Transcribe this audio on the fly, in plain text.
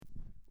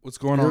What's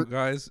going on,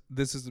 guys?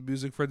 This is the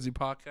Music Frenzy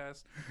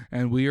Podcast,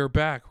 and we are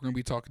back. We're going to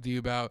be talking to you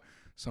about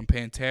some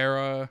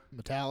Pantera,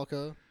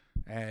 Metallica,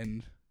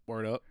 and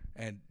Word Up,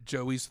 and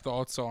Joey's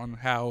thoughts on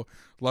how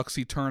Lux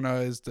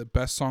Eterna is the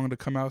best song to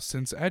come out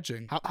since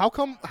Edging. How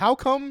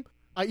come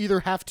I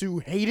either have to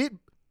hate it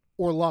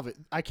or love it?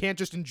 I can't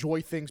just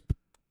enjoy things,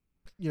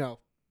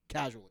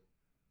 casually.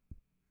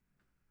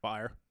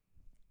 Fire.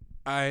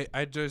 I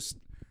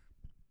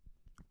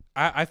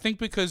think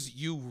because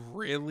you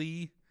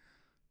really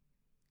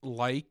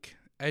like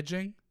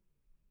Edging,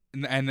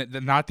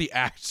 and not the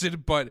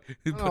action, but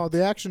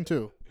The action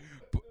too.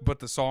 but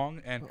the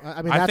song. And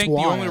I mean, I that's think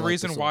why the I only like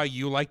reason the why song.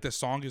 you like the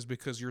song is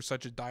because you're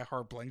such a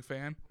diehard Blink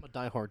fan. I'm a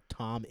diehard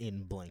Tom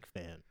in Blank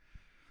fan.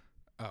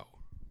 Oh,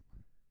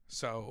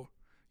 so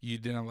you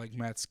didn't like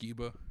Matt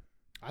Skiba?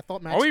 I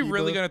thought Matt. Are we Skiba,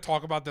 really going to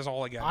talk about this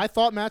all again? I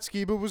thought Matt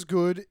Skiba was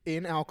good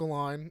in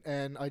Alkaline,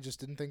 and I just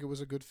didn't think it was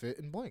a good fit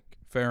in Blank.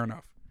 Fair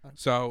enough.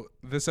 So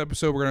this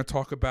episode, we're going to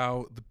talk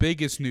about the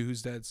biggest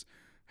news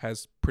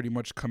has pretty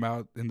much come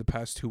out in the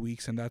past 2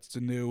 weeks, and that's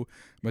the new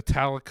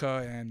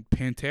Metallica and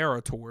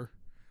Pantera tour.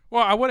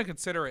 Well, I wouldn't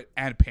consider it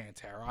and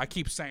Pantera. I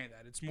keep saying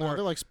that. It's No, more,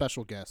 they're like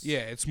special guests.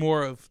 yeah, it's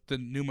more of the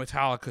new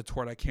Metallica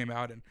tour that came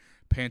out, and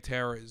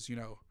Pantera is,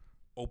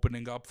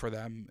 opening up for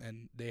them,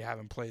 and they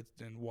haven't played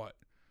in what?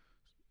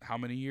 How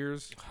many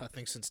years? I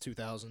think since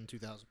 2000,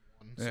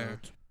 2001. Yeah,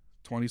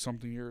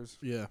 20-something years.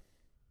 Yeah.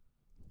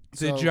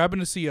 Did you happen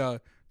to see the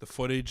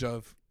footage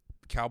of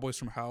Cowboys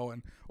from Hell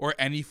or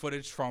any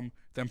footage from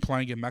them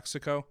playing in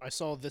Mexico? I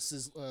saw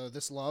This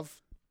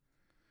Love.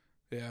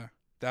 Yeah,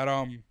 that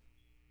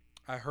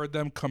I heard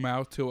them come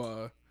out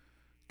to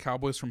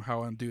Cowboys from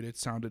Hell, and dude, it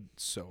sounded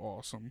so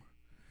awesome.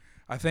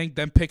 I think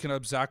them picking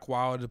up Zakk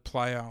Wylde to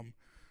play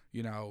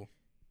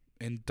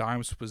in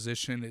Dime's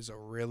position is a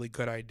really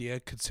good idea,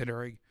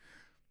 considering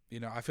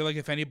I feel like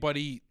if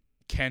anybody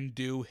can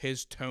do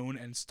his tone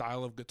and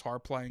style of guitar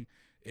playing,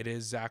 it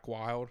is Zakk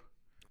Wylde.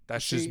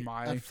 That's just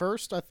my. At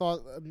first, I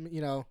thought,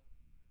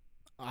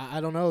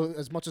 I don't know.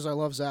 As much as I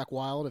love Zakk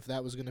Wylde, if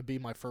that was going to be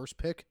my first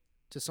pick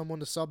to someone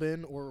to sub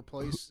in or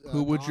replace,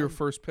 Who would your Dom,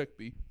 first pick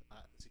be?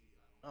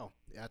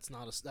 that's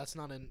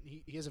not an.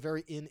 He has a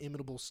very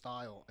inimitable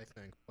style, I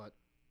think. But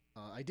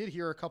I did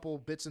hear a couple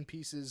bits and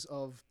pieces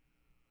of,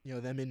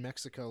 them in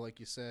Mexico, like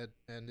you said,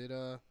 and it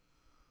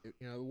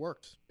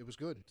worked. It was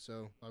good.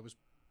 So I was,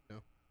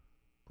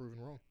 proven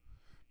wrong.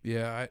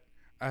 Yeah,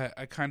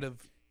 I kind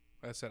of,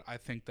 like I said, I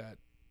think that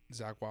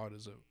Zakk Wylde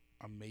is an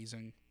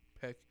amazing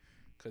pick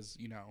because,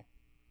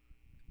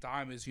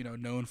 Dime is,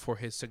 known for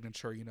his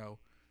signature,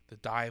 the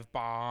dive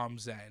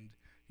bombs and,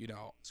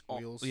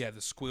 Squeals. the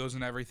squeals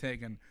and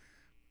everything. And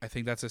I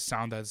think that's a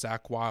sound that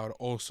Zakk Wylde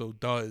also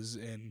does.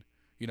 And,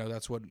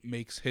 that's what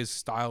makes his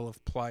style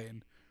of play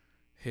and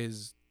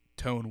his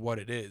tone what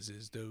it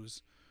is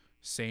those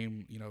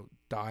same,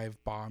 dive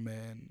bomb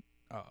and,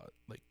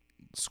 like,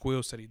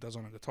 squeals that he does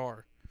on a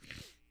guitar.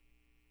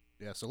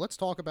 Yeah, so let's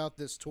talk about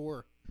this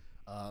tour.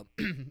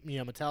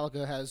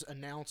 Metallica has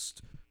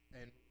announced,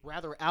 and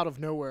rather out of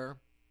nowhere,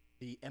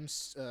 the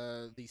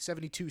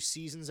 72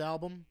 Seasons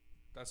album.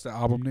 That's the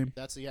album name?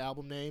 That's the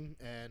album name,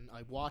 and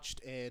I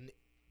watched an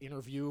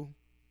interview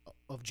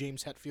of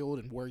James Hetfield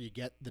and where you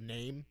get the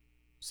name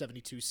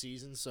 72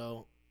 Seasons.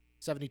 So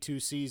 72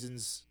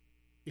 Seasons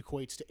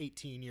equates to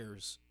 18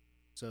 years.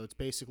 So it's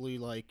basically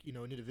like, an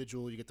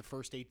individual, you get the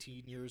first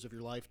 18 years of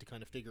your life to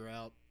kind of figure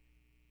out,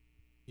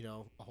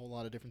 a whole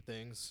lot of different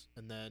things.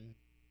 And then,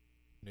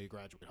 you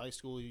graduate high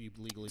school, you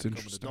legally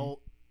become an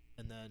adult.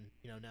 And then,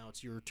 now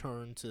it's your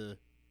turn to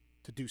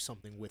do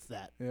something with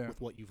that, with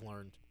what you've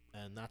learned.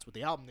 And that's what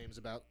the album name is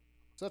about.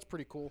 So that's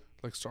pretty cool.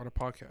 Like start a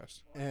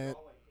podcast. And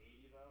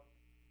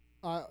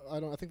I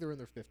think they're in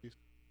their 50s.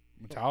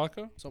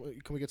 Metallica? So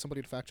can we get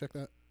somebody to fact check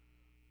that?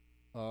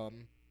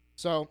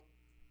 So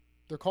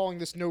they're calling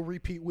this No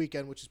Repeat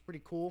Weekend, which is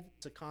pretty cool.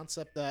 It's a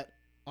concept that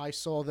I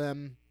saw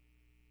them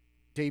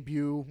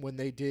debut when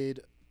they did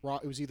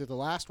rock. It was either the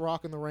last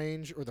Rock in the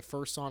Range or the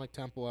first Sonic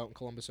Temple out in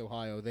Columbus,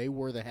 Ohio. They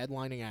were the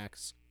headlining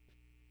acts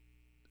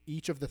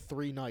each of the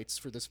 3 nights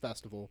for this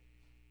festival,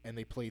 and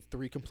they played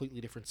 3 completely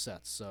different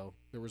sets. So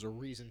there was a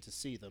reason to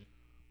see them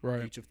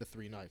each of the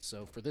 3 nights.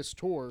 So for this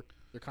tour,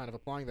 they're kind of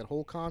applying that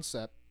whole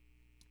concept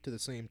to the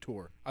same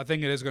tour. I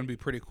think it is going to be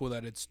pretty cool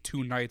that it's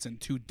 2 nights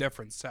and 2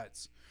 different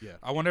sets. Yeah.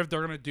 I wonder if they're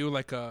going to do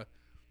like a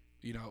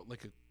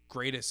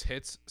greatest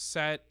hits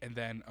set and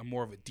then a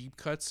more of a deep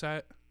cut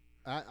set.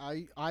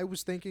 I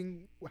was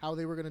thinking how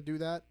they were going to do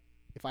that.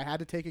 If I had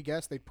to take a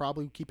guess, they'd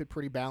probably keep it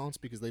pretty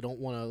balanced because they don't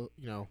want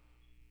to,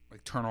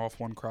 like turn off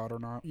one crowd or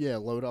not. Yeah,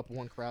 load up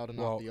one crowd and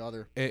not the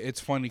other. It's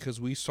funny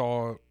because we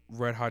saw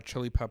Red Hot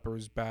Chili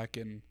Peppers back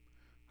in,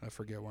 I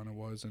forget when it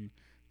was, and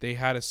they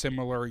had a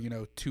similar,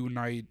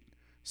 2-night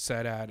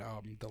set at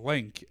the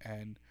Link,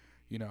 and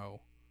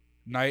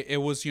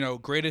it was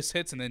greatest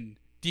hits and then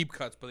deep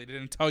cuts, but they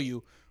didn't tell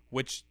you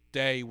which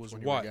day was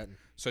what.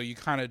 So you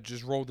kind of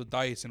just rolled the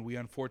dice, and we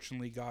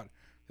unfortunately got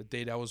the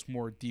day that was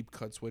more deep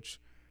cuts,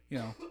 which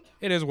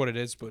it is what it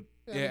is. But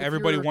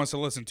everybody wants to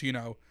listen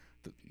to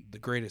the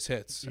greatest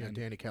hits. Yeah, And,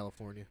 Danny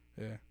California.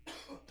 yeah,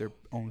 their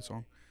own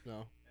song.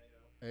 No.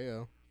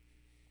 Ayo.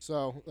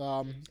 So,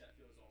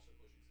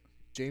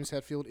 James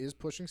Hetfield is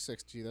pushing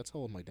 60. That's how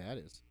old my dad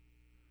is.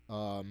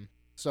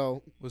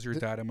 So Was your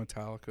dad in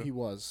Metallica? he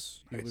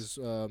was. He Nice. was.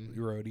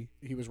 Your roadie?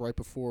 He was right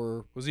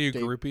before. Was he a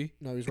Dave- groupie?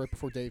 No, he was right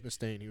before Dave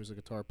Mustaine. He was a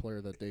guitar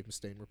player that Dave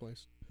Mustaine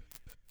replaced.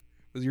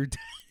 Was your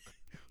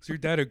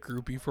dad a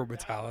groupie for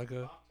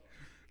Metallica?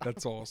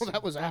 That's awesome. Well,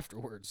 that was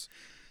afterwards.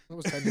 That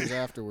was 10 years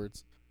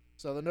afterwards.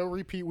 So the no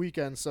repeat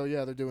weekend. So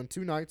yeah, they're doing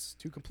 2 nights,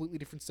 2 completely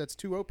different sets,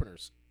 2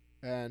 openers.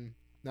 And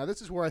now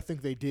this is where I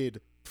think they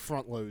did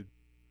front load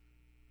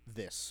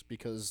this,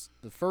 because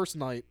the first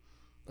night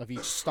of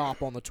each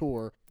stop on the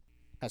tour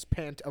has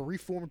a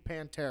reformed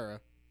Pantera,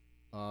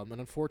 and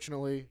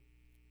unfortunately,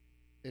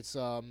 it's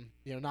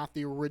not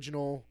the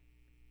original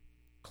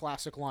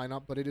classic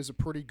lineup, but it is a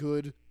pretty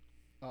good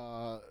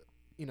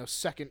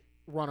second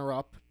runner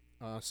up.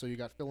 So you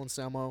got Phil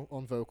Anselmo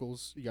on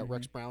vocals, you got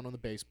Rex Brown on the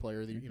bass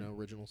player, the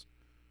originals.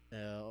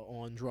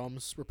 On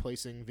drums,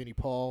 replacing Vinnie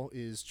Paul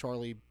is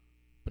Charlie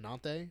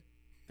Benante.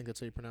 I think that's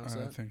how you pronounce I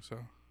that. think so.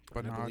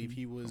 But I Benante. believe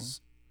he was.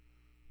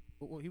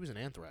 Well, he was in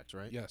Anthrax,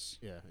 right? Yes.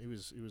 Yeah, he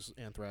was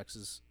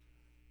Anthrax's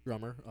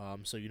drummer.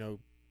 So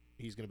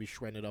he's going to be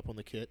shredding it up on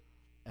the kit,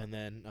 and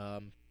then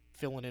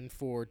filling in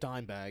for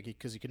Dimebag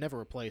because he could never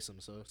replace him.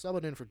 So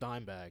subbing in for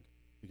Dimebag,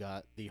 we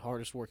got the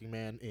hardest working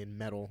man in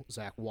metal,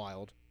 Zach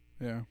Wilde.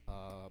 Yeah.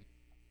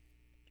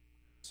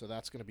 So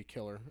that's going to be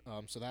killer.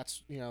 So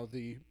that's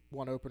the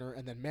one opener,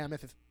 and then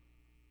Mammoth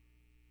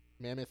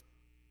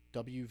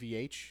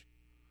WVH,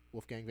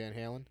 Wolfgang Van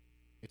Halen.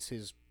 It's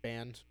his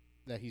band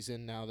that he's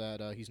in now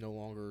that he's no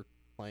longer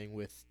playing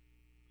with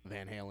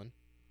Van Halen.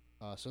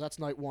 So that's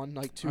night 1.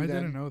 Night 2 I then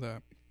didn't know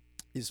that.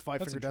 is Five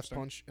That's Finger Death interesting.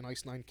 Punch and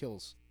Ice Nine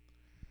Kills.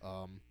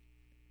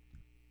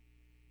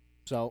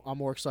 So I'm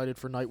more excited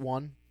for night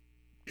 1.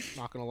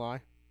 Not gonna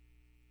lie.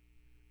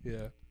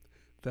 Yeah.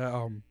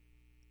 That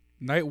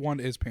night 1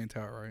 is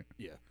Pantera, right?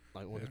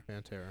 Night 1 is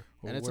Pantera.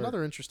 Well, And it's we're-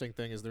 another interesting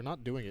thing is they're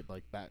not doing it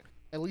like back.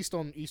 At least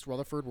on East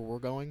Rutherford where we're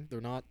going,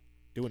 they're not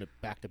doing it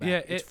back to back.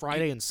 Yeah, It's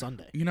Friday and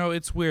Sunday.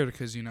 It's weird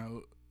because you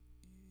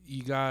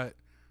got,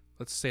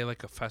 let's say,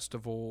 like a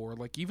festival or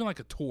like even like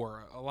a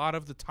tour. A lot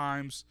of the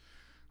times,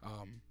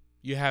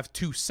 you have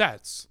 2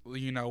 sets.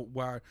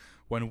 Where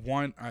when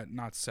one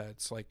not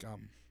sets like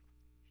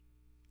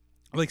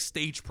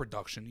stage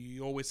production,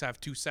 you always have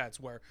 2 sets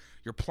where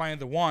you're playing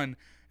the one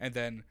and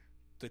then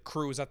the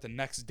crew is at the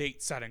next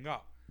date setting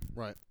up.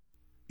 Right.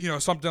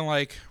 Something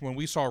like when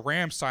we saw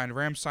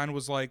Rammstein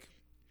was like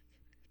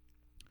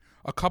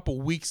a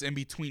couple weeks in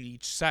between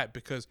each set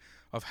because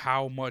of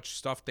how much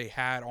stuff they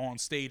had on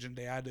stage, and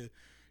they had to,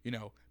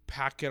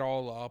 pack it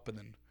all up and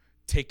then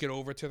take it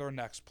over to their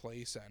next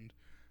place, and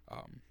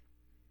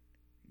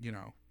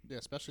Yeah,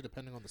 especially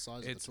depending on the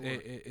size it's of the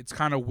tour. it's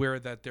kind of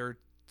weird that they're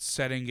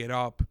setting it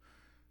up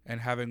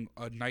and having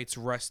a night's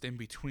rest in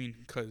between,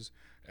 because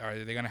are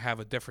they going to have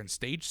a different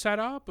stage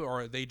setup,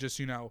 or are they just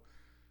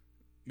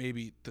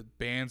maybe the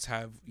bands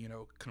have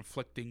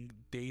conflicting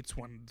dates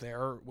when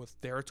they're with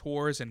their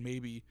tours, and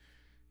maybe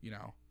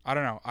I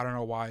don't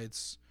know why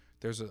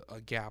there's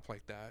a gap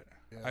like that.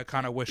 Yeah. I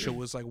kind of wish it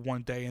was like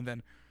one day and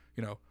then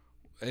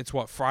it's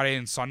Friday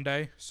and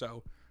Sunday,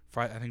 so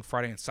I think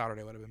Friday and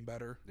Saturday would have been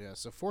better, Yeah,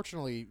 so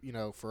fortunately,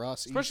 for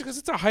us, especially because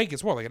it's a hike.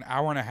 It's like an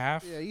hour and a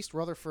half. Yeah, East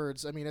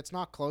Rutherford's. I mean, it's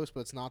not close, but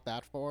it's not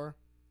that far.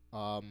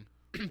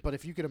 But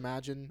if you could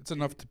imagine, It's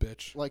enough to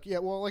bitch.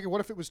 what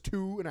if it was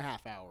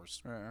 2.5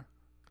 hours Yeah.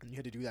 and you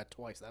had to do that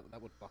twice?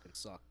 That would fucking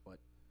suck. But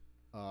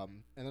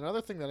and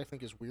another thing that I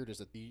think is weird is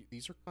that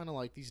these are kind of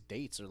like these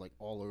dates are like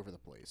all over the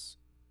place.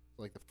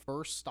 Like the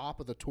first stop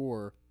of the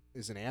tour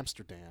is in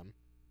Amsterdam,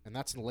 and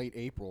that's in late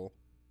April,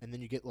 and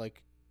then you get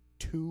like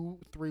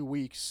 2-3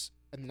 weeks,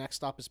 and the next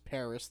stop is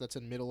Paris. That's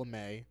in middle of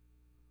May,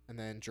 and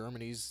then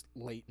Germany's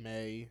late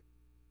May.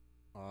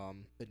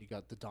 Then you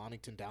got the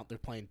Donington They're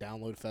playing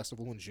Download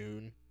Festival in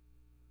June.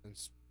 And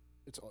it's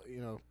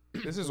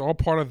This is all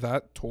part of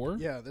that tour.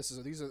 yeah. This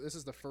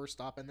is the first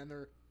stop, and then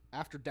they're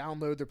after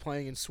Download they're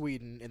playing in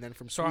Sweden, and then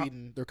from So,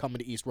 Sweden they're coming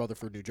to East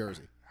Rutherford, New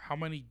Jersey. How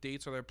many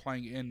dates are they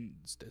playing in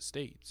the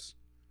States?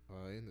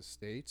 In the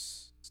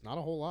States, it's not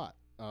a whole lot.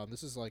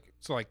 This is like,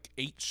 So like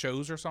 8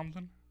 shows or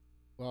something.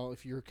 well,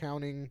 if you're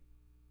counting,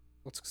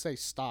 let's say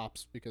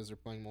stops because they're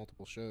playing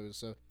multiple shows.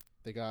 So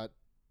they got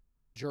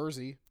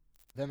Jersey,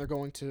 then they're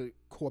going to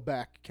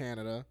Quebec,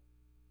 Canada,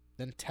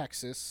 then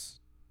Texas,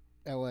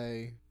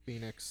 L.A.,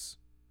 Phoenix,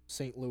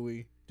 St.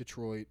 Louis,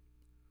 Detroit,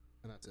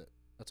 and that's it.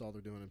 That's all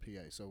they're doing in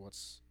PA. So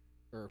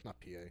not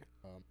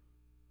PA.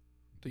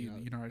 The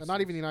United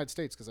Not even the United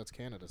States because that's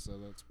Canada. So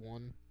that's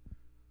 1,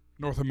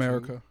 North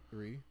America. 2,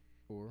 3,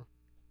 4,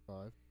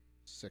 5,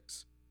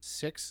 6.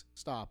 6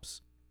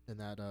 stops in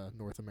that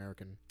North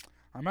American.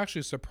 I'm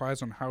actually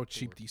surprised on how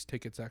cheap Tour. these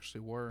tickets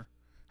actually were.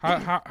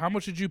 How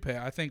much did you pay?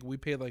 I think we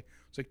paid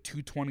it's like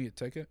 $220 a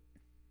ticket.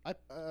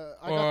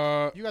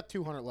 You got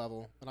 200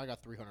 level and I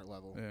got 300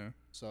 level. Yeah,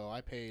 So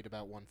I paid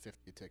about $150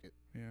 a ticket.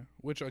 yeah.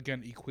 Which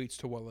again equates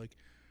to what, like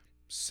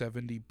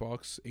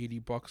 $70,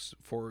 $80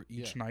 for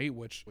each Yeah. night,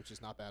 which which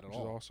is not bad at is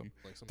all. awesome.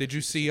 Like some of Did the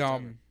you cheapest see? tickets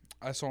ever.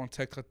 I saw on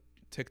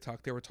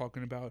TikTok they were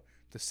talking about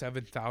the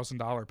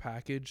 $7,000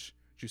 package.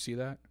 Did you see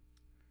that?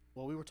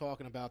 Well, we were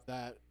talking about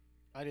that.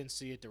 I didn't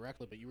see it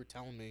directly, but you were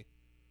telling me,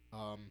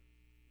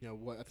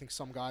 what I think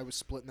some guy was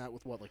splitting that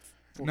with what, like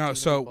No,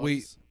 so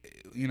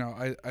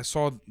 $1,400? I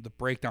saw the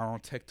breakdown on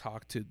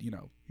TikTok to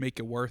make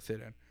it worth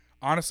it, and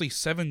honestly,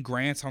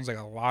 $7,000 sounds like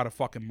a lot of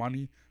fucking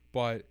money,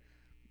 but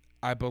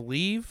I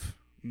believe,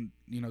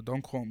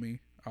 don't quote me,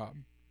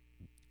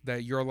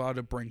 that you're allowed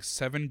to bring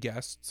 7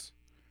 guests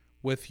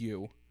with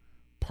you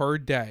per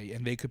day,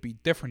 and they could be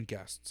different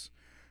guests.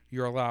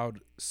 You're allowed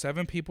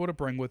 7 people to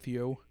bring with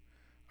you.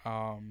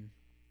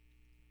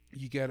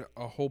 You get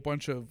a whole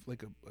bunch of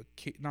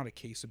not a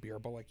case of beer,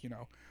 but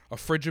a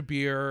fridge of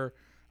beer.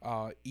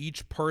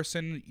 Each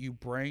person you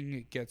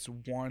bring gets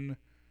 1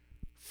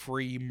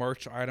 free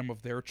merch item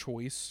of their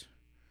choice,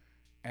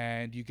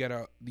 and you get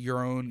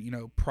your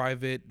own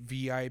private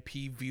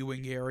VIP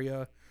viewing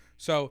area.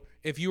 So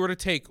if you were to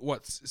take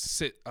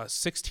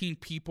 16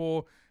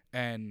 people,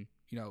 and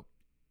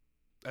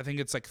I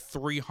think it's like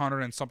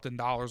 $300 and something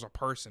a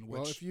person.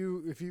 Which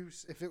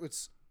if it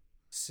was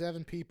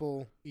 7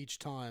 people each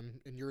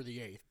time and you're the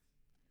 8th,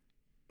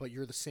 but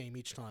you're the same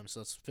each time, so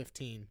it's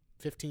 15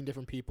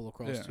 different people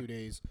across 2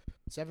 days.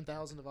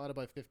 7,000 divided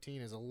by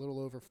 15 is a little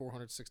over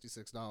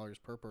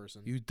 $466 per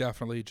person. You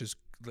definitely just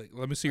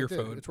let me see your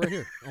phone. It's right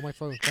here on my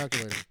phone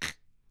calculator.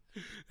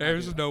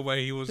 There's no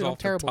way he was Dude, I'm off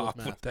the terrible top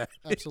with math. with that.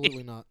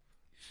 Absolutely not.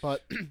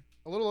 But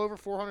a little over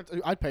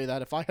 400. I'd pay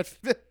that if I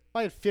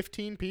had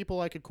 15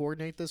 people I could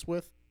coordinate this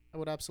with. I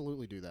would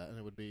absolutely do that, and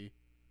it would be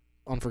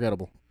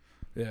unforgettable.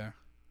 Yeah.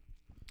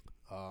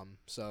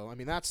 So I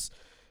mean that's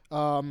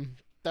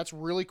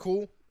really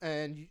cool,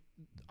 and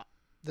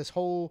this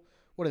whole,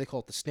 what do they call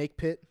it? The Snake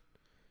Pit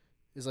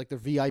is like the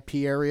VIP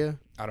area.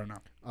 I don't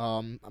know.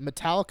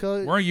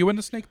 Metallica. Weren't you in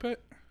the Snake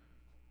Pit?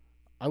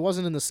 I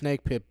wasn't in the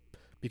Snake Pit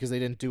because they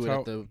didn't do it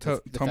at the tell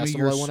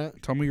festival I went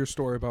at. Tell me your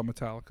story about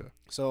Metallica.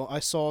 So I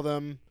saw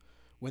them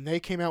when they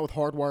came out with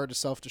Hardwired to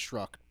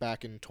Self-Destruct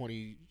back in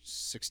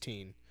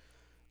 2016.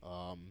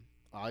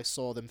 I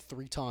saw them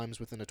 3 times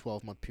within a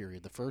 12-month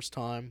period. The first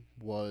time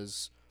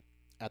was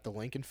at the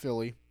Link in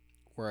Philly,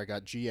 where I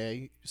got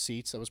GA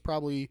seats.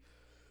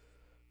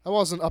 I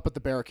wasn't up at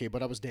the barricade,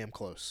 but I was damn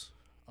close,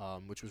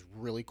 which was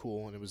really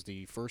cool, and it was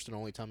the first and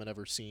only time I'd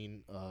ever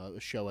seen a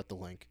show at the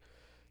Link.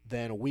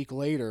 Then a week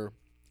later,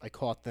 I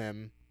caught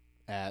them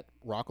at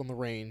Rock on the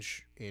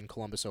Range in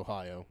Columbus,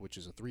 Ohio, which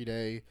is a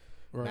 3-day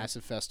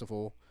massive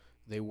festival.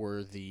 They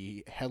were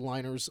the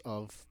headliners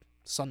of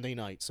Sunday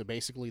night, so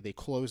basically they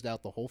closed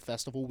out the whole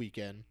festival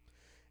weekend.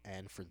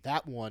 And for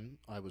that one,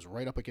 I was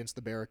right up against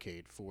the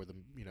barricade for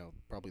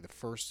probably the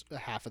first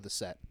half of the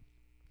set.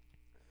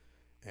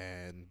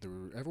 And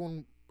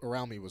everyone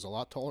around me was a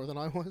lot taller than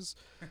I was,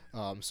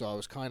 so I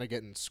was kind of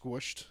getting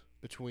squished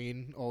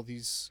between all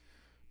these.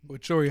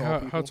 But Joey, how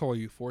people. tall are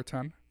you?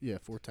 4'10"? Yeah,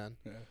 4'10".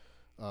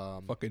 Yeah.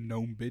 Fucking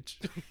gnome bitch.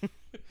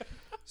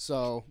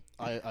 So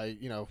I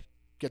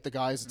get the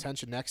guy's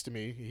attention next to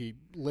me. He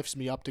lifts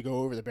me up to go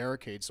over the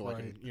barricade so I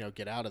can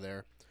get out of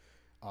there.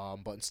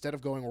 But instead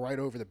of going right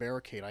over the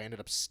barricade, I ended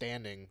up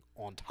standing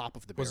on top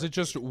of the barricade. Was it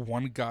just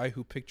one guy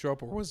who picked you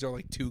up, or was there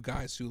like 2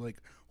 guys who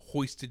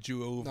hoisted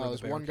you over? No, the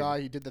there's barricade? one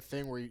guy. He did the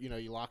thing where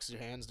he locks your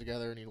hands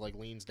together and he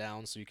leans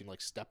down so you can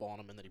step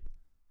on him, and then he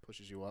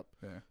pushes you up.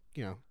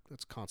 Yeah.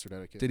 That's concert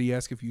etiquette. Did he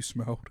ask if you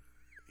smelled?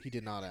 He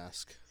did not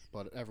ask,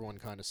 but everyone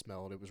kind of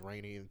smelled. It was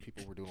rainy and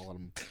people were doing a lot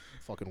of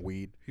fucking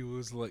weed. He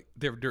was like,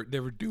 they were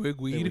doing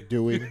weed.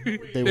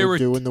 They were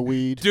doing the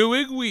weed.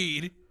 Doing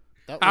weed.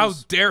 That How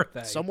was, dare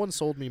they? Someone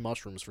sold me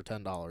mushrooms for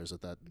 $10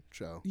 at that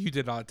show. You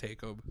did not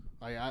take them.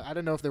 I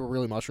didn't know if they were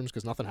really mushrooms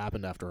because nothing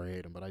happened after I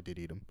ate them, but I did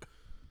eat them.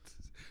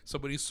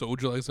 Somebody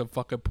sold you some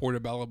fucking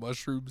portobello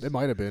mushrooms. It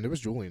might have been. It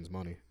was Julian's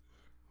money.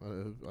 I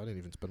didn't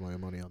even spend my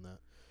own money on that.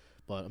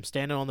 But I'm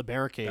standing on the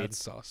barricade. That's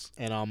sus.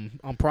 And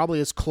I'm probably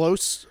as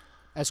close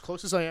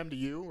as I am to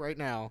you right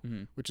now,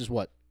 which is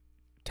what,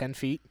 10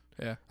 feet?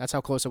 Yeah. That's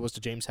how close I was to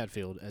James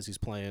Hetfield as he's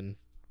playing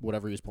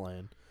whatever he's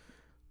playing.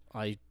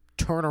 I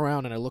turn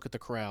around and I look at the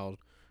crowd,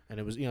 and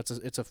it was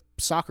it's a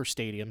soccer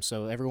stadium,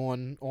 so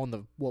everyone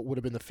on what would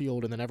have been the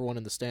field and then everyone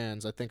in the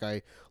stands. I think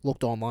I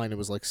looked online; it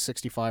was like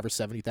 65 or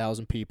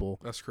 70,000 people.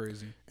 That's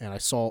crazy. And I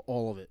saw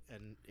all of it,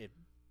 and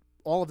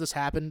all of this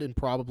happened in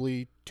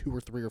probably 2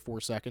 or 3 or 4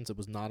 seconds. It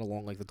was not a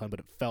long length of time, but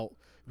it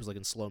was like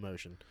in slow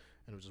motion,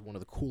 and it was just one of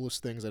the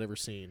coolest things I'd ever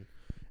seen.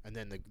 And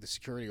then the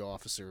security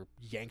officer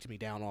yanked me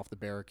down off the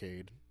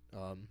barricade,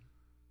 and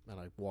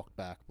I walked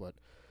back, but.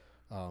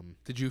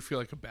 Did you feel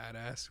like a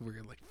badass? Where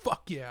you're like,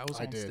 fuck yeah, I was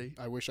on stage.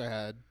 I wish I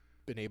had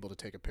been able to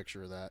take a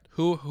picture of that.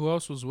 Who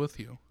else was with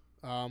you?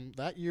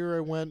 That year I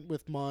went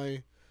with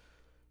my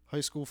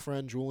high school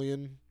friend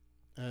Julian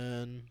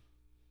and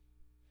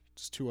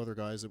just 2 other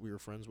guys that we were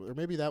friends with. Or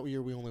maybe that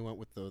year we only went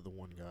with the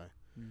one guy.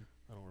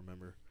 I don't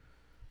remember.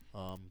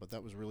 But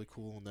that was really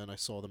cool. And then I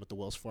saw them at the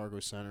Wells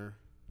Fargo Center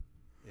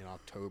in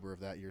October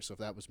of that year. So if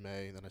that was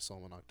May, then I saw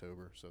them in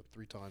October. So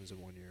 3 times in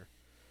 1 year.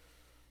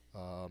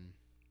 And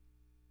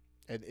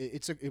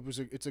it's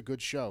a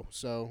good show.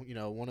 So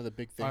one of the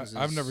big things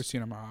I've is never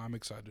seen them. I'm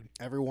excited.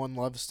 everyone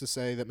loves to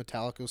say that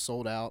Metallica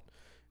sold out,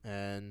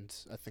 and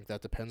I think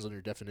that depends on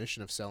your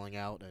definition of selling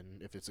out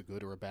and if it's a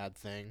good or a bad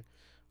thing.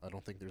 I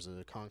don't think there's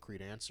a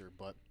concrete answer,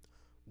 but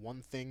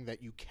one thing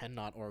that you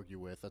cannot argue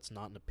with, that's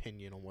not an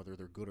opinion on whether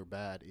they're good or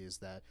bad, is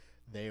that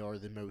they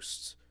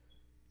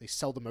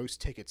sell the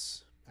most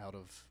tickets out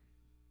of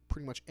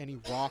pretty much any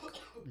rock,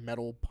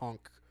 metal,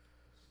 punk,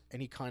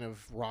 any kind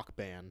of rock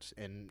band,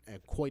 and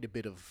quite a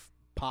bit of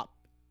pop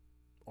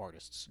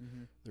artists.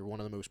 Mm-hmm. They're one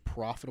of the most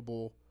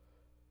profitable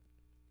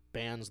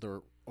bands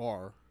there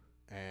are,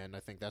 and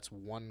I think that's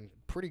one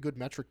pretty good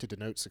metric to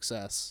denote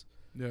success.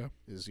 Yeah.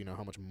 Is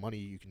how much money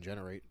you can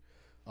generate.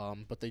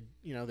 But they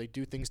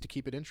do things to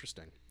keep it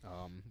interesting.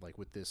 Like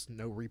with this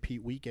no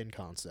repeat weekend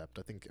concept.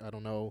 I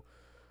don't know.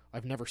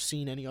 I've never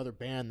seen any other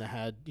band that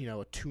had a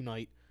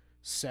 2-night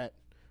set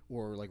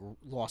or like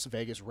Las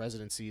Vegas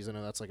residencies. I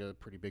know that's like a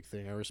pretty big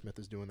thing. Aerosmith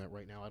is doing that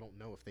right now. I don't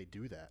know if they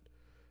do that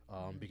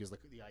because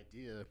the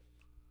idea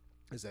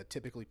is that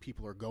typically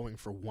people are going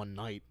for one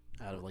night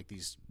out of like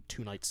these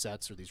 2-night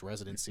sets or these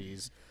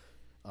residencies.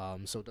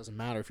 So it doesn't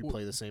matter if you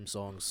play the same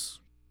songs.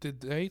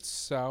 Did they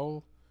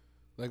sell?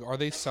 Like, are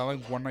they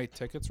selling one-night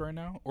tickets right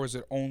now, or is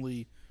it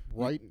only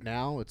right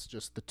now? It's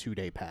just the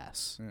 2-day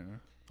pass.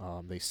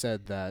 Yeah. They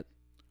said that.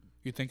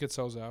 You think it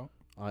sells out?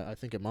 I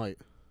think it might.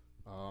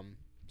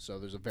 So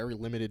there's a very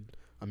limited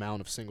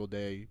amount of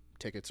single-day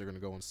tickets are going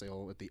to go on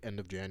sale at the end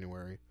of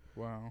January.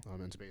 Wow.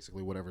 And it's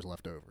basically whatever's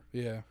left over.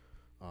 Yeah.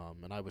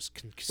 And I was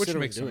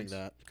considering doing sense.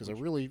 that because I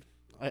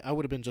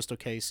would have been just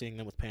okay seeing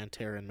them with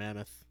Pantera and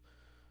Mammoth.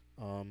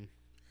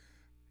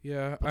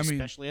 Yeah,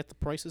 especially at the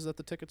prices that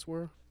the tickets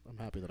were. I'm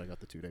happy that I got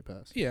the 2-day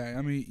pass. Yeah,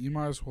 I mean, you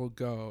might as well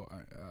go.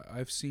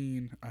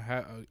 Obviously I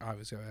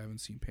haven't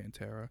seen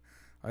Pantera.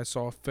 I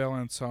saw Phil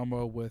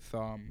Anselmo with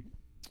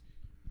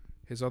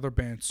his other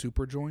band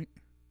Superjoint.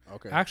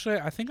 Okay. Actually,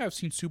 I think I've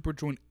seen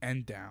Superjoint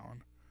and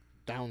Down.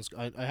 Down's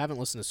I haven't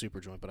listened to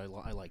Superjoint, but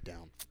I like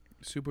Down.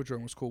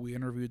 Superjoint was cool. We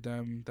interviewed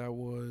them. That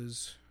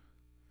was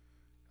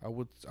I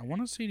want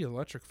to see the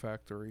Electric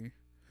Factory.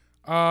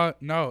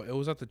 No, it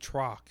was at the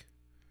Troc.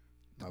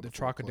 The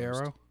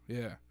Trocadero.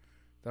 Yeah.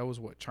 That was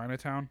what,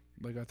 Chinatown?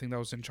 Like, I think that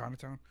was in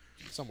Chinatown.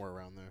 Somewhere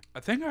around there. I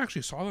think I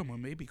actually saw them with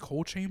maybe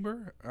Cold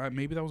Chamber.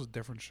 Maybe that was a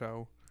different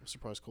show. I'm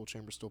surprised Cold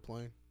Chamber's still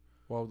playing.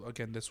 Well,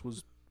 again, this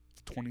was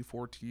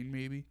 2014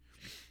 maybe.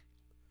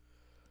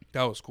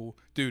 That was cool.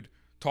 Dude,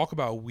 talk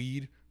about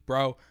weed.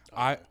 Bro,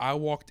 I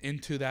walked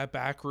into that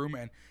back room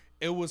and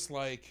it was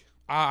like,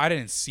 I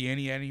didn't see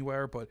any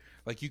anywhere, but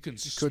like you can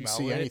smell it. Couldn't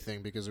see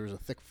anything because there was a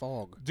thick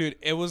fog. Dude,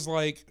 it was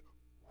like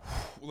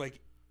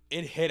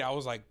it hit. I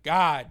was like,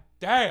 God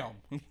damn.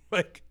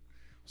 Like,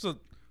 it was a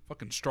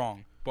fucking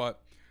strong.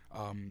 But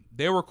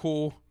they were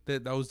cool.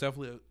 That was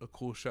definitely a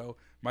cool show.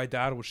 My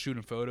dad was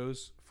shooting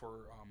photos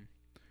for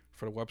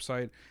the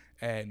website,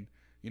 and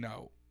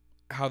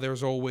how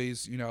there's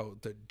always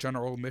the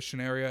general admission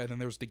area, and then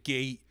there's the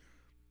gate,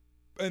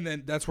 and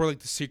then that's where like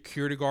the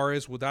security guard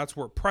is. Well, that's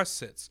where press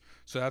sits.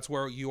 So that's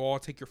where you all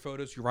take your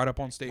photos. You ride up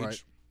on stage.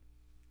 Right.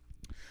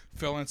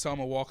 Phil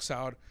Anselmo walks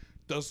out,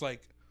 does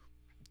like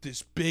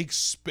this big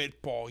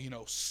spitball,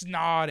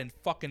 snot and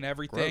fucking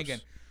everything,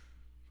 Gross.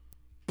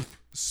 and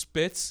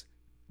spits,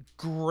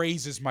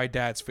 grazes my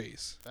dad's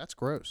face. That's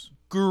gross.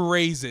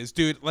 Grazes,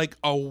 dude. Like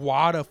a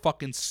wad of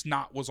fucking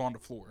snot was on the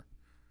floor.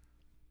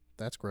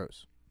 That's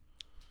gross.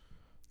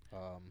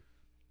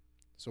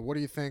 So what do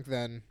you think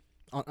then?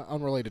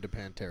 Unrelated to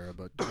Pantera,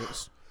 but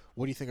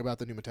what do you think about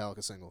the new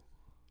Metallica single?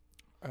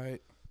 I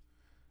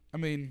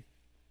mean,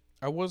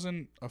 I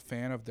wasn't a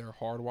fan of their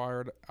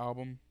Hardwired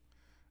album.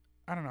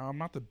 I don't know. I'm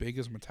not the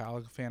biggest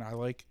Metallica fan. I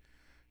like,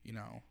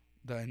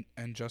 the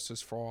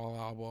Injustice for All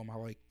album. I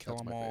like Kill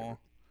 'Em All. Favorite.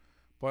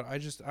 But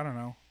I don't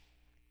know.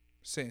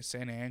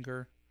 Saint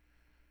Anger.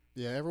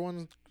 Yeah,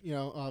 everyone,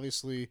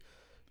 obviously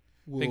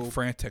I think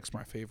Frantic's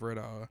my favorite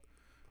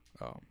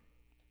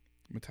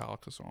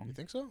Metallica You song.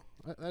 think so?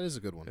 That is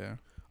a good one. Yeah.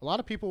 A lot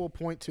of people will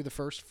point to the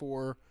first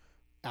 4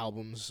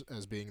 albums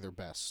as being their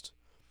best.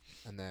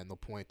 And then they'll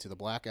point to the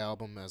Black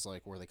Album as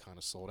like where they kind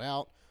of sold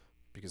out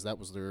because that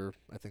was their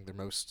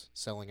most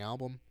selling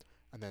album.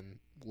 And then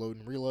Load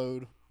and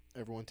Reload,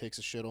 everyone takes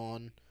a shit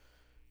on.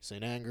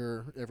 Saint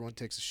Anger, everyone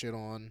takes a shit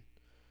on.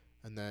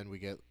 And then we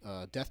get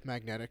Death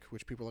Magnetic,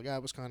 which people are like,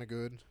 it was kind of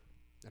good.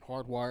 And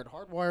Hardwired.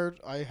 Hardwired,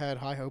 I had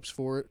high hopes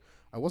for it.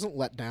 I wasn't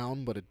let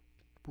down, but it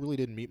really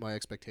didn't meet my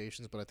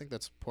expectations. But I think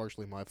that's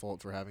partially my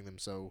fault for having them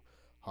so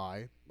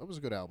high. That was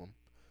a good album.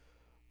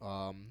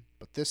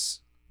 But this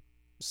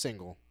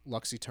single,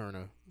 Lux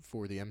Eterna,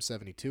 for the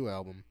M72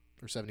 album,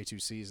 or 72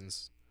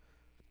 Seasons,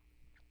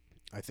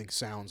 I think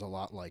sounds a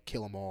lot like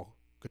Kill 'Em All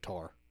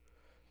guitar.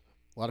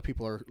 A lot of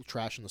people are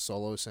trashing the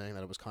solo, saying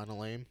that it was kind of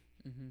lame.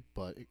 Mm-hmm.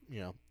 But,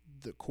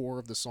 the core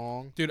of the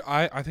song. Dude,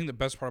 I think the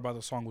best part about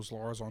the song was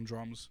Lars on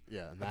drums.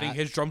 Yeah. And I think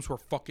his drums were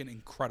fucking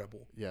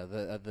incredible. Yeah,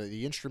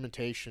 the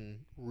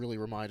instrumentation really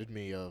reminded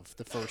me of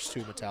the first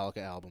 2 Metallica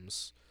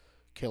albums,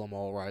 Kill 'Em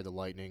All, Ride the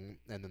Lightning,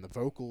 and then the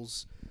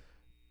vocals.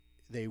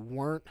 they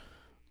weren't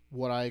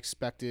what I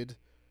expected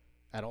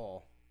at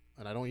all,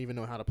 and I don't even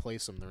know how to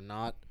place them. They're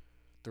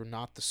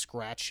not the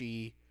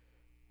scratchy,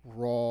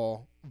 raw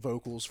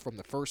vocals from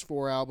the first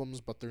 4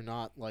 albums, but they're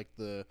not like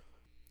the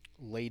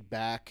laid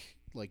back,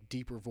 like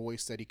deeper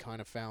voice that he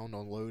kind of found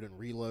on Load and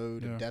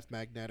Reload and Death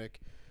Magnetic.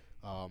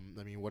 I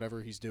mean,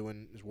 whatever he's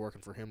doing is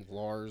working for him.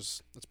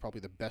 Lars, that's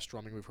probably the best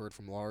drumming we've heard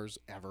from Lars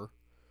ever.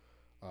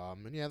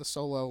 And yeah, the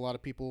solo, a lot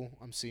of people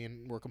I'm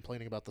seeing were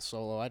complaining about the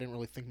solo. I didn't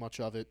really think much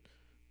of it,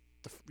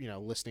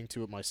 listening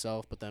to it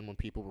myself, but then when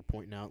people were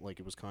pointing out like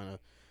it was kind of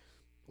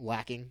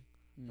lacking,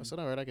 I said,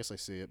 all right, I guess I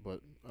see it,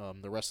 but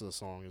the rest of the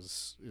song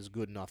is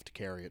good enough to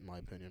carry it, in my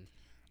opinion.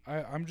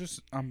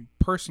 I'm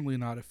personally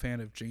not a fan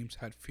of James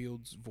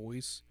Hetfield's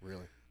voice.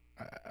 Really?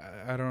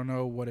 I don't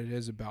know what it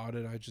is about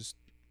it.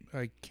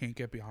 I can't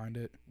get behind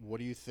it. What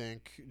do you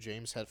think,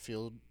 James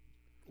Hetfield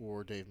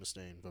or Dave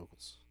Mustaine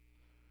vocals?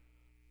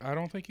 I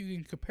don't think you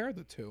can compare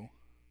the two.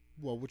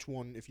 Well, which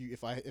one?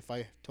 If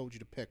I told you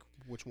to pick,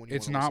 which one?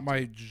 It's not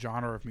my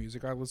genre of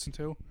music I listen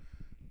to.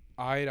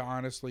 I'd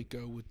honestly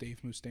go with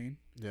Dave Mustaine.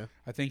 Yeah.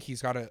 I think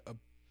he's got a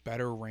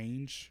better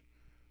range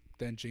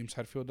than James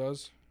Hetfield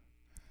does.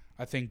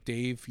 I think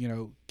Dave,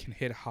 can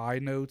hit high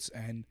notes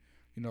and,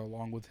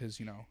 along with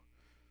his,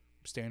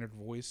 standard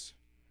voice.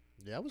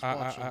 Yeah, I was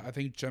watching. I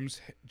think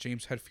James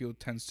Hetfield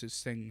tends to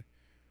sing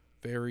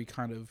very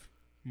kind of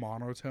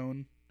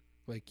monotone.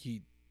 Like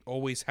he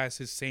always has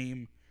his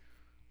same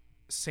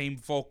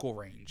vocal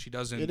range. He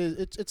doesn't.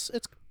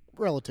 It's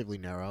relatively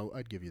narrow.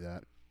 I'd give you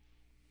that.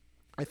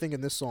 I think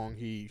in this song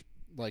he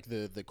like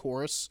the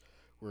chorus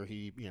where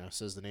he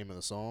says the name of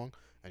the song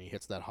and he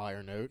hits that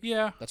higher note.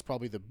 Yeah, that's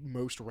probably the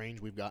most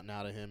range we've gotten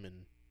out of him.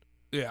 And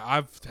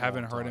yeah,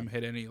 haven't heard him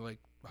hit any like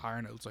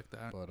higher notes like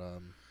that. But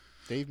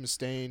Dave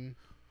Mustaine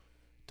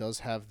does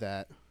have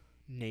that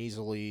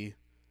nasally.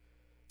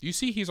 You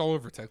see, he's all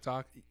over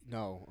TikTok.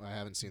 No, I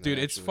haven't seen that. Dude,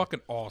 it's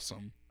fucking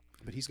awesome.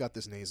 But he's got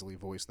this nasally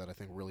voice that I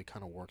think really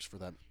kind of works for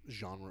that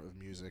genre of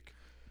music.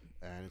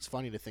 And it's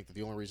funny to think that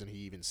the only reason he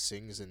even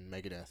sings in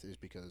Megadeth is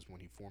because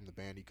when he formed the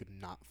band, he could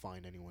not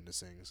find anyone to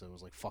sing. So it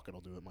was like, fuck it,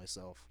 I'll do it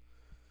myself.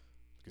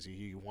 Because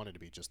he wanted to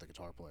be just a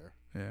guitar player.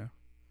 Yeah.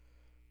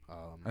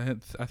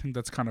 I think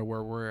that's kind of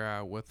where we're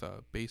at with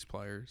bass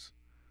players.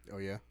 Oh,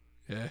 yeah?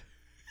 Yeah.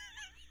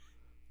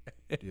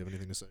 Do you have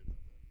anything to say?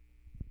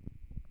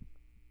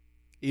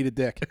 Eat a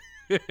dick.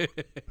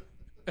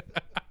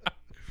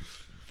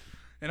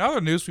 In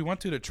other news, we went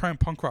to the Trent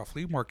Punk Rock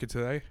Flea Market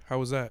today. How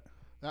was that?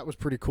 That was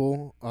pretty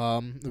cool.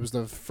 It was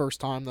the first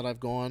time that I've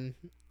gone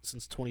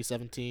since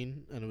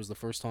 2017, and it was the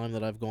first time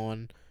that I've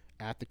gone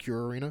at the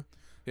Cure Arena.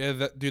 Yeah,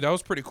 that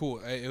was pretty cool.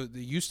 It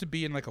used to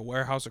be in like a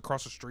warehouse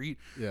across the street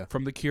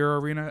from the Cure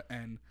Arena,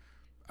 and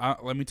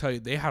let me tell you,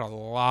 they had a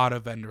lot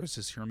of vendors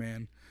this year,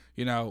 man.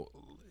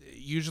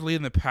 Usually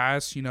in the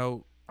past,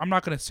 I'm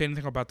not going to say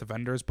anything about the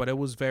vendors, but it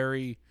was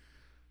very,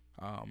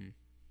 a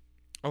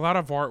lot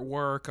of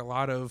artwork, a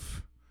lot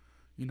of,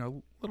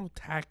 little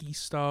tacky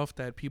stuff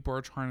that people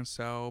are trying to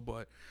sell.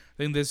 But I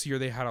think this year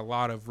they had a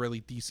lot of really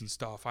decent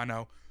stuff. I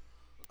know,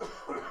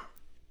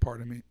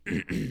 pardon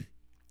me.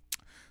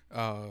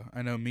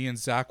 I know me and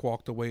Zach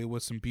walked away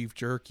with some beef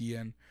jerky,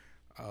 and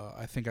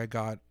I think I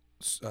got,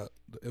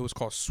 it was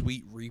called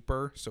Sweet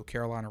Reaper, so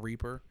Carolina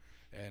Reaper.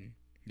 And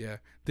yeah,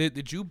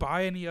 did you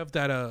buy any of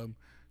that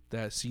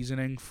that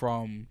seasoning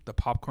from the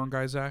popcorn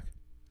guy, Zach?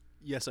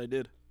 Yes, I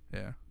did.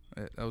 Yeah,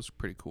 that was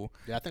pretty cool.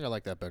 Yeah, I think I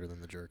like that better than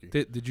the jerky.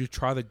 Did you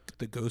try the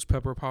ghost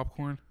pepper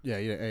popcorn? Yeah, I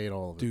ate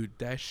all of it. Dude,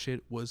 that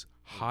shit was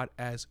hot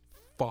as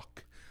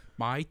fuck.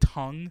 My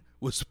tongue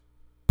was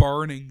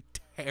burning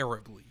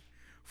terribly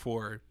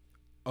for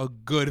a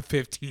good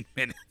 15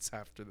 minutes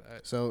after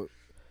that. So,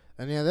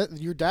 and yeah,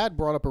 your dad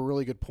brought up a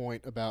really good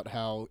point about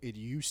how it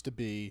used to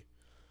be,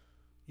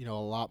 a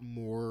lot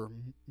more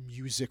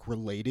music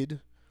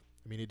related.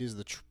 I mean, it is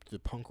the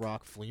punk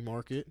rock flea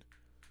market.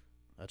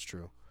 That's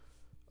true.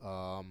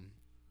 And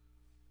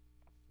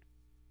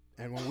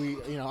when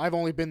we, I've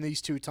only been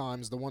these 2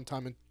 times. The one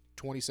time in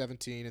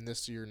 2017 and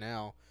this year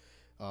now.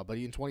 But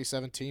in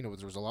 2017,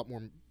 there was a lot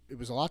more. It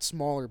was a lot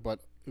smaller,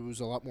 but it was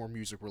a lot more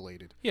music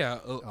related. Yeah,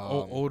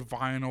 old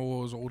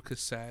vinyls, old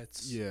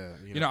cassettes. Yeah,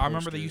 I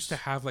remember they used to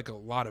have like a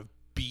lot of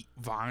beat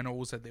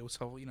vinyls that they would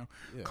sell,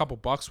 a couple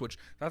bucks. Which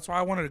that's why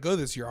I wanted to go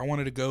this year. I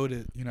wanted to go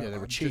to, they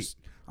were cheap.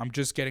 I'm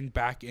just getting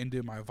back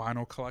into my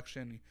vinyl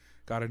collection.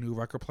 Got a new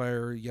record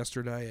player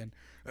yesterday, and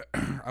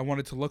I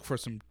wanted to look for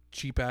some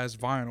cheap ass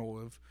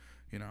vinyl of,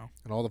 And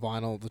all the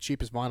vinyl, the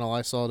cheapest vinyl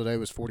I saw today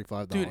was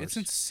 $45. Dude, it's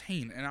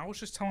insane. And I was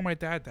just telling my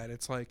dad that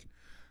it's like,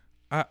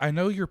 I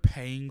know you're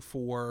paying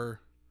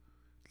for,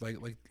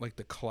 like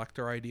the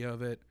collector idea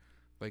of it,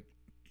 like,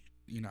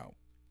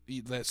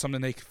 that's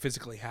something they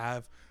physically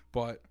have,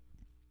 but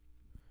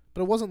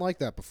it wasn't like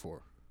that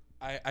before.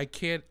 I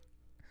can't.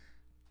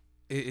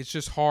 It's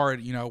just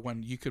hard,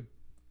 when you could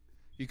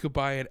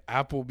buy an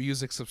Apple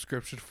Music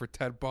subscription for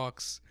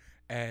 $10,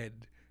 and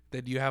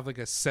then you have like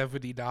a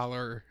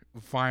 $70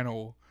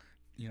 vinyl.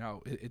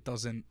 It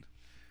doesn't.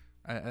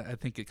 I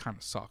think it kind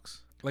of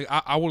sucks. Like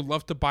I would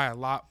love to buy a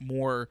lot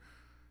more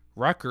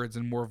records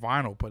and more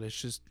vinyl, but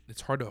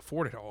it's hard to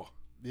afford it all.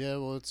 Yeah,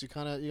 well, it's you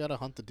gotta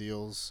hunt the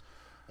deals,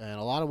 and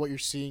a lot of what you're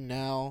seeing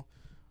now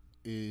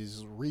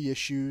is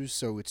reissues,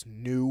 so it's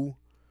new.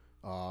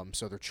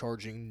 So they're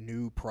charging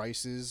new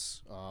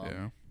prices.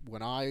 Yeah.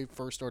 When I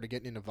first started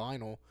getting into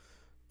vinyl,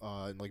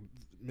 in like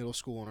middle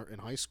school and in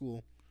high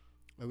school,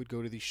 I would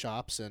go to these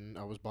shops and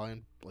I was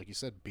buying, like you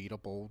said, beat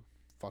up old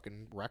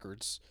fucking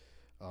records,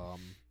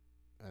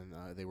 and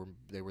they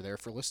were there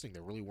for listening. They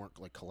really weren't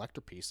like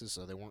collector pieces,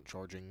 so they weren't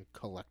charging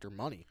collector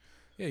money.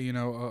 Yeah,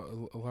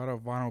 a lot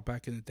of vinyl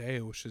back in the day,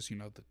 it was just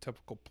the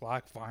typical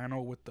black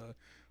vinyl with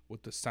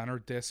the center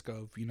disc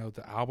of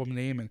the album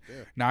name, and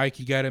now you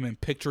can get them in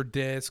picture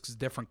discs,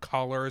 different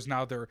colors.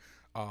 Now they're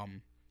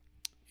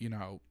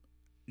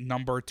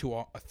numbered to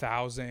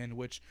 1,000,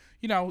 which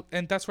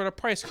and that's where the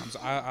price comes.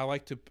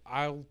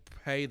 I'll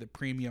pay the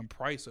premium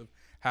price of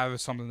having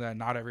something that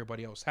not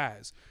everybody else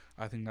has.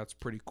 I think that's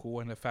pretty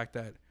cool, and the fact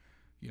that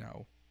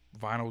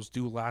vinyls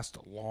do last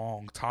a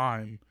long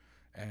time,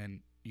 and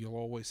you'll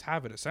always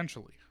have it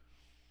essentially.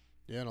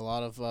 Yeah, and a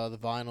lot of the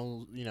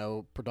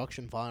vinyl,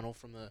 production vinyl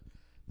from the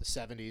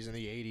 70s and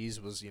the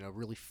 80s was,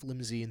 really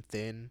flimsy and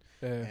thin.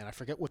 And I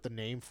forget what the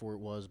name for it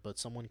was, but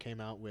someone came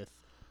out with,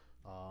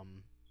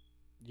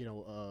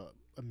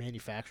 a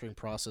manufacturing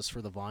process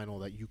for the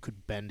vinyl that you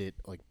could bend it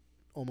like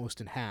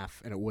almost in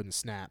half and it wouldn't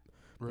snap.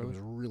 Really? It was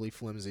really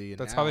flimsy. And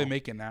that's how they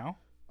make it now?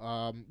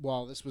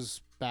 Well, this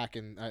was back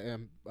in, I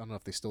don't know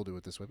if they still do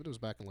it this way, but it was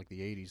back in like the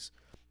 80s.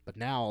 But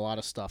now a lot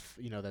of stuff,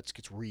 that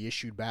gets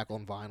reissued back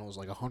on vinyl is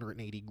like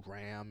 180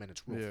 gram, and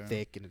it's real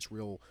thick, and it's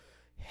real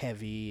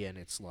heavy, and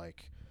it's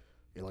like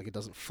it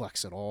doesn't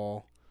flex at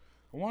all.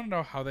 I want to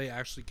know how they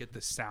actually get the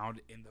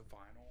sound in the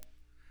vinyl.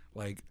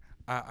 Like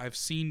I've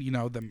seen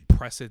them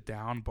press it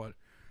down, but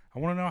I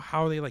want to know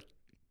how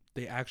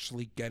they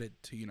actually get it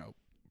to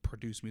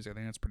produce music. I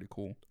think that's pretty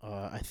cool.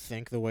 I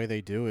think the way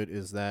they do it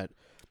is that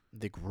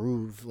the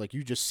groove, like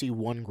you just see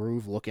one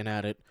groove looking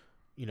at it,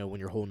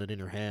 when you're holding it in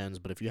your hands,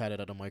 but if you had it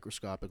at a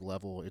microscopic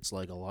level, it's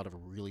like a lot of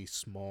really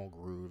small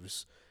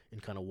grooves in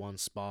kind of one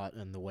spot,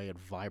 and the way it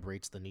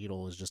vibrates the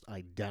needle is just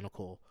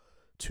identical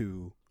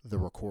to the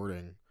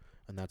recording,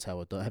 and that's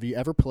how it does. Have you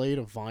ever played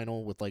a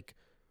vinyl with like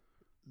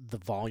the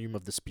volume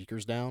of the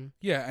speakers down?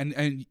 Yeah,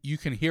 and you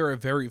can hear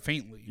it very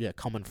faintly. Yeah,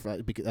 coming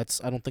from,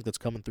 because I don't think that's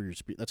coming through your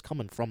that's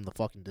coming from the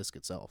fucking disc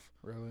itself.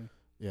 Really?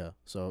 Yeah,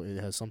 so it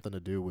has something to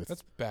do with.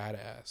 That's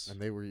badass.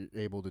 And they were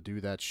able to do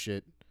that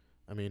shit.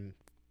 I mean,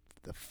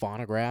 the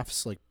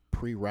phonographs, like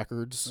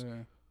pre-records,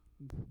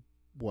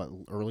 what,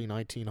 early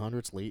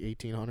 1900s, late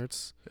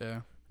 1800s,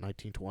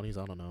 1920s,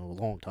 I don't know, a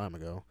long time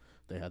ago.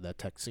 They had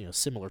that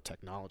similar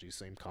technology,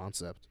 same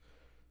concept.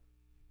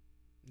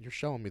 You're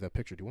showing me that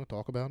picture. Do you want to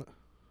talk about it?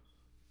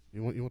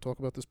 You want to talk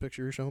about this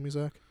picture you're showing me,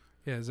 Zach?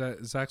 Yeah,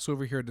 Zach's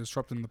over here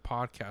disrupting the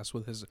podcast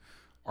with his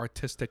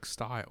artistic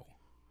style.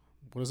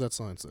 What does that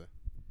sign say?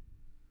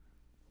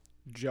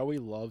 Joey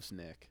loves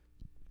Nick.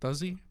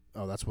 Does he?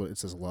 Oh, that's what it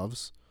says,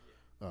 loves?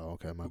 Oh,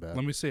 okay, my bad.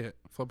 Let me see it.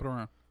 Flip it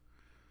around.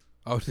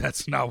 Oh,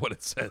 that's not what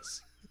it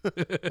says.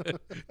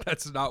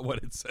 That's not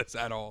what it says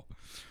at all.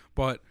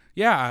 But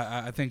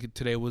yeah, I think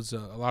today was a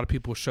lot of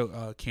people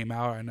came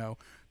out. I know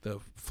the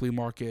flea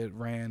market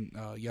ran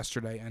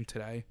yesterday and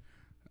today.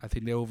 I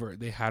think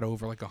they had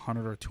over like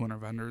 100 or 200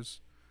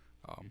 vendors,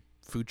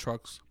 food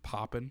trucks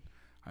popping.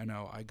 I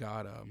know I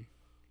got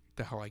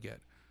the hell I get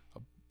a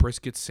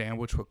brisket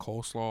sandwich with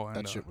coleslaw and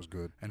that shit was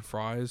good, and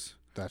fries.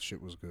 That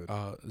shit was good.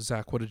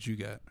 Zach, what did you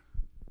get?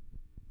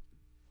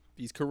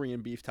 These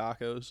Korean beef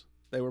tacos,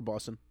 they were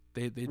bussin'.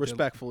 They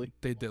respectfully.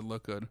 They did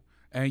look good.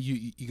 And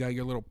you got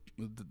your little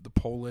the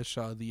Polish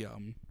the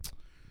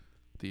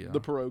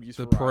pierogies.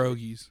 The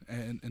pierogies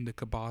and the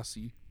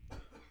kibasi.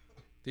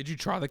 Did you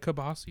try the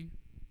kibasi?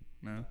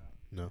 No.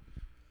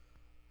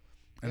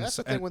 And that's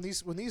the thing, when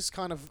these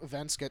kind of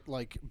events get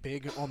like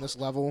big on this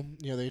level,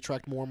 they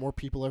attract more and more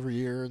people every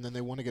year, and then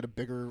they want to get a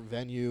bigger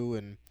venue,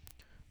 and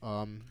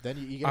then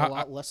you get a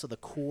lot less of the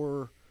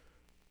core.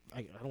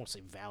 I don't want to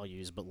say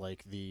values, but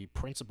like the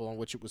principle on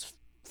which it was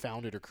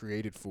founded or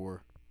created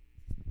for.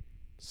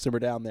 Simmer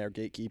down there,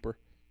 gatekeeper.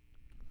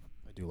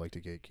 I do like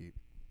to gatekeep,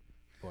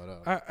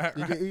 but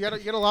you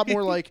get a lot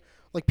more like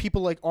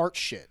people like art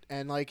shit,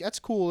 and like that's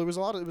cool. It was a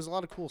lot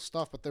of cool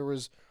stuff, but there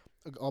was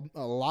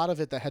a lot of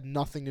it that had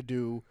nothing to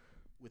do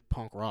with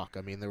punk rock.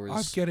 I mean, there was.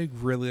 I'm getting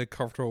really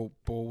uncomfortable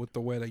with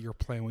the way that you're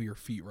playing with your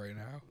feet right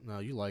now. No,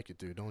 you like it,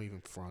 dude. Don't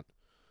even front.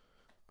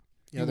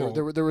 Yeah,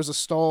 there was a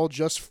stall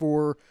just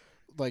for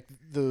like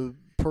the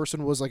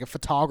person was like a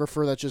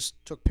photographer that just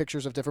took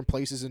pictures of different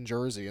places in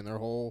Jersey, and their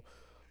whole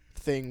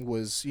thing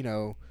was,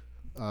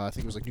 I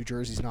think it was like New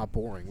Jersey's not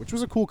boring, which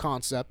was a cool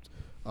concept.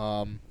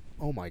 Oh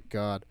my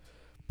god,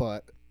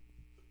 but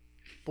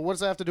what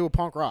does that have to do with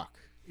punk rock?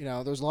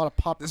 There's a lot of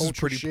pop culture. This is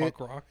pretty shit. punk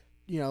rock.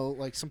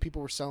 Like some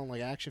people were selling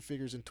like action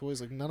figures and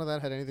toys. Like none of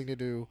that had anything to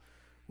do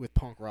with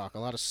punk rock. A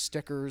lot of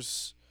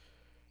stickers.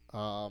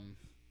 I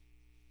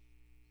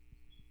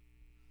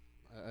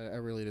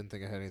really didn't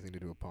think it had anything to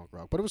do with punk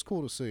rock, but it was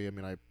cool to see. I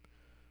mean, I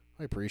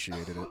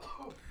appreciated it.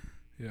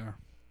 Yeah.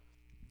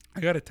 I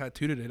got a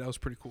tattoo today. That was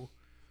pretty cool.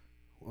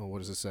 Well, what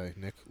does it say?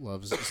 Nick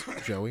loves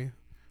Joey.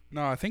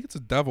 No, I think it's a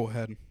devil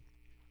head.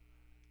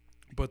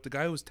 But the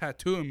guy who was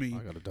tattooing me,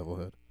 I got a devil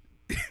head.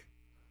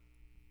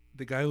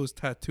 the guy who was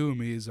tattooing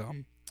me is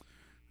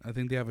I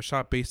think they have a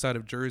shop based out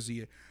of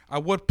Jersey. I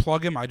would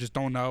plug him. I just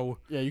don't know.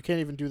 Yeah, you can't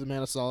even do the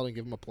man of solid and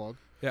give him a plug.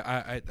 Yeah,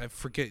 I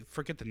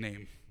forget the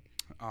name.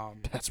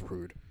 That's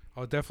rude.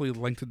 I'll definitely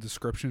link the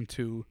description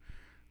to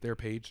their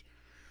page.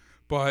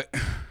 But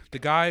the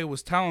guy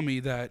was telling me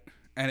that,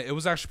 and it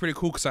was actually pretty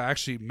cool because I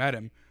actually met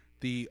him.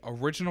 The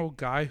original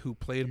guy who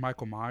played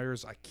Michael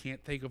Myers, I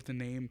can't think of the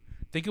name.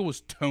 I think it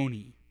was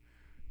Tony.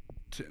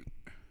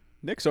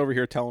 Nick's over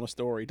here telling a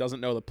story. He doesn't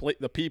know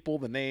the people,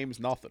 the names,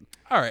 nothing.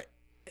 All right.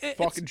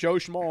 Fucking Joe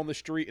Schmo on the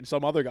street and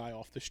some other guy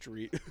off the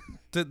street.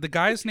 The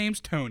guy's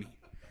name's Tony.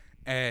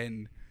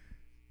 And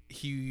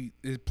he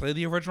played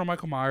the original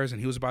Michael Myers,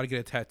 and he was about to get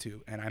a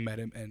tattoo. And I met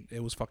him, and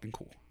it was fucking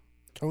cool.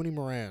 Tony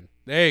Moran.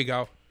 There you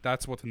go.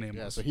 That's what the name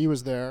Yeah, was. so he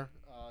was there.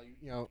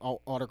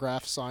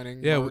 Autograph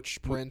signing, Yeah,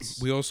 merch,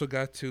 prints. We also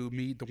got to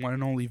meet the one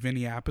and only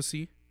Vinny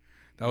Appice.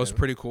 That was Yeah.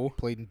 pretty cool.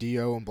 Played in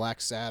Dio and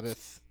Black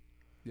Sabbath.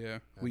 Yeah.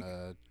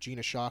 And,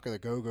 Gina Shaka, the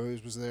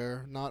Go-Go's, was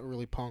there. Not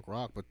really punk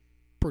rock, but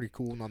pretty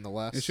cool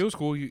nonetheless. Yeah, she was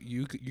cool.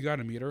 You got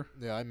to meet her.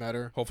 Yeah, I met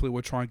her. Hopefully,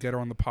 we'll try and get her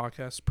on the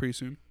podcast pretty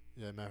soon.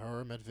 Yeah, I met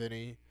her. I met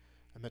Vinny.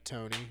 I met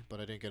Tony,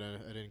 but I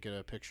didn't get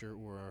a picture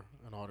or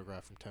an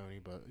autograph from Tony.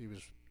 But he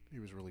was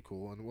really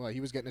cool. And he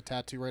was getting a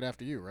tattoo right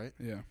after you, right?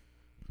 Yeah.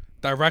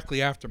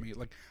 Directly after me,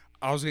 like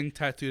I was getting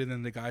tattooed, and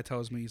then the guy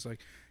tells me, he's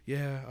like,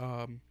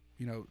 "Yeah,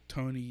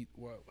 Tony,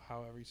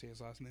 however you say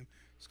his last name,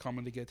 is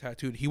coming to get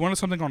tattooed." He wanted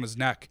something on his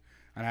neck,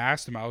 and I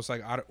asked him. I was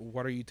like,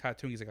 "What are you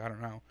tattooing?" He's like, "I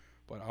don't know,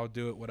 but I'll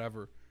do it,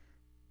 whatever."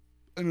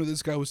 I know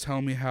this guy was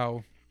telling me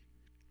how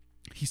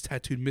he's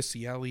tattooed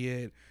Missy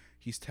Elliott.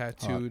 He's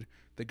tattooed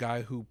the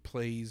guy who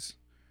played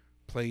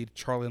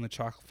Charlie and the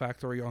Chocolate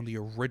Factory on the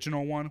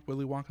original one,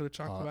 Willy Wonka the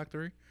Chocolate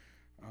Factory.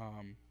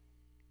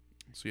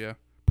 So yeah,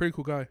 pretty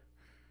cool guy.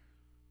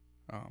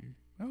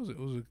 It was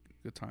a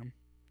good time.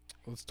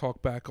 Let's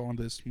talk back on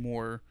this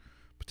more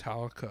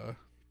Metallica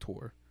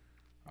tour.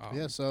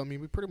 Yeah, so I mean,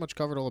 we pretty much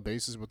covered all the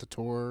bases with the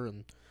tour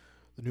and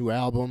the new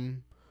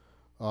album.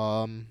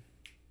 I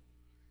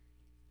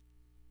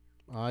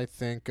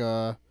think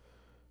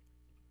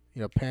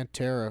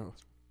Pantera.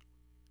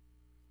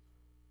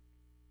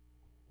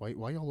 Why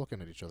y'all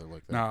looking at each other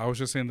like that? No, I was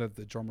just saying that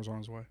the drummer's on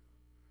his way.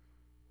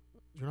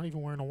 You're not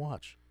even wearing a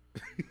watch.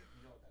 You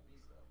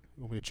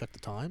want me to check the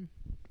time?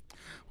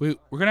 We're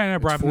gonna end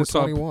up It's wrapping this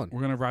up. 4:21.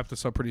 We're gonna wrap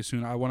this up pretty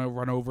soon. I want to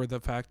run over the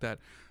fact that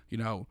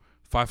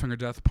Five Finger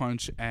Death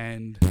Punch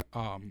and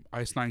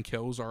Ice Nine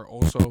Kills are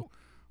also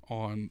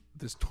on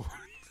this tour.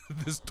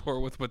 This tour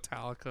with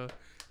Metallica,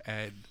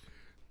 and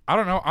I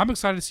don't know. I'm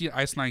excited to see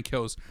Ice Nine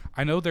Kills.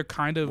 I know they're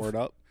kind of Word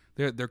up.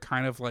 They're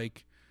kind of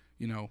like,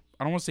 I don't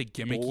want to say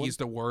gimmicky is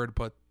the word,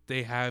 but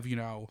they have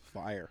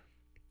Fire.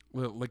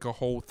 like a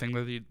whole thing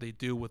that they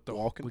do with the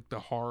Walking. like the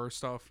horror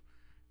stuff,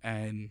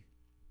 and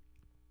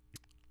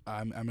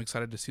I'm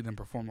excited to see them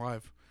perform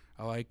live.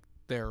 I like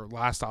their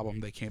last album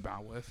they came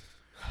out with.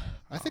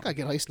 I think I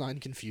get Ice Nine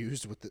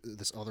confused with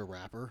this other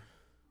rapper.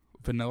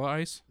 Vanilla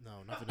Ice.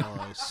 No, not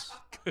Vanilla Ice.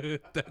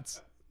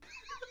 That's.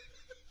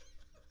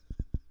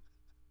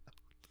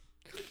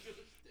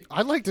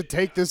 I'd like to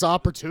take this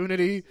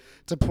opportunity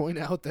to point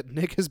out that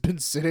Nick has been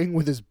sitting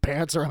with his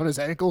pants around his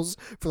ankles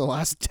for the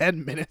last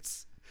 10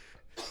 minutes.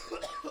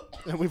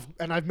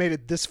 And I've made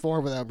it this far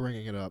without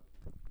bringing it up.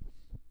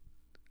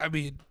 I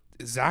mean,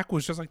 Zach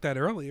was just like that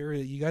earlier.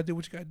 You gotta do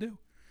what you gotta do.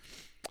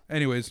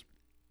 Anyways,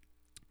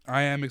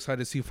 I am excited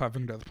to see Five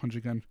Finger Death Punch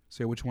again.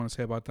 Say what you want to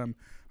say about them.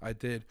 I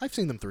did. I've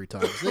seen them 3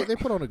 times. They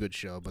put on a good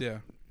show, but Yeah.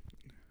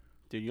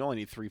 Dude, you only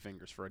need 3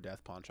 fingers for a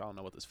death punch. I don't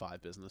know what this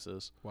 5 business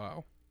is.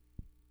 Wow.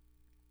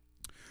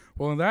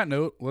 Well, on that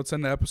note, let's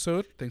end the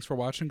episode. Thanks for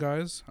watching,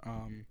 guys.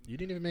 you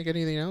didn't even make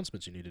any of the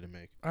announcements you needed to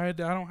make. I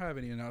don't have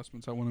any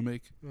announcements I want to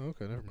make. Oh,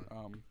 okay, never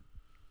mind.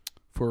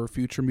 For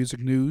future music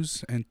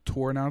news and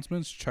tour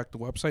announcements, check the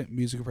website,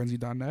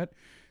 musicfrenzy.net.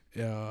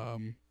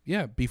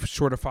 Yeah, be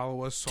sure to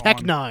follow us Tech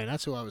on Nine,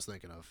 that's who I was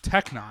thinking of.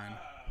 Tech9.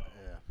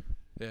 Yeah.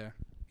 Yeah,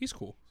 he's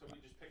cool. So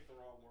you just picked the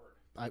wrong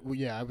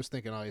word. I was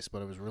thinking Ice,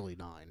 but it was really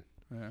 9.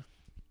 Yeah.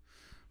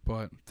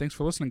 But thanks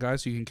for listening,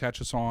 guys. You can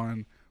catch us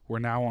we're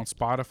now on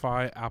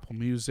Spotify, Apple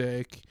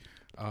Music,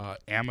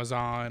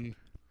 Amazon.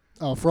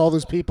 Oh, for all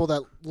those people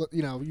that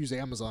use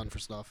Amazon for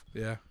stuff,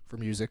 Yeah. for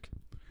music.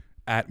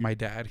 At my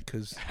dad,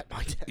 because At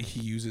my dad.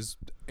 he uses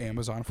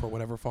Amazon for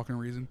whatever fucking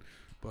reason.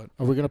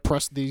 Are we gonna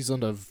press these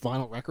onto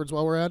vinyl records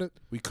while we're at it?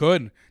 We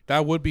could.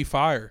 That would be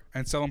fire.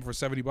 And sell them for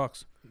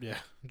 $70. Yeah,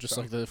 just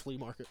like the flea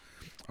market.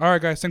 All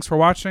right, guys. Thanks for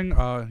watching.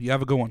 You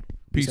have a good one.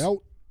 Peace. Peace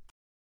out.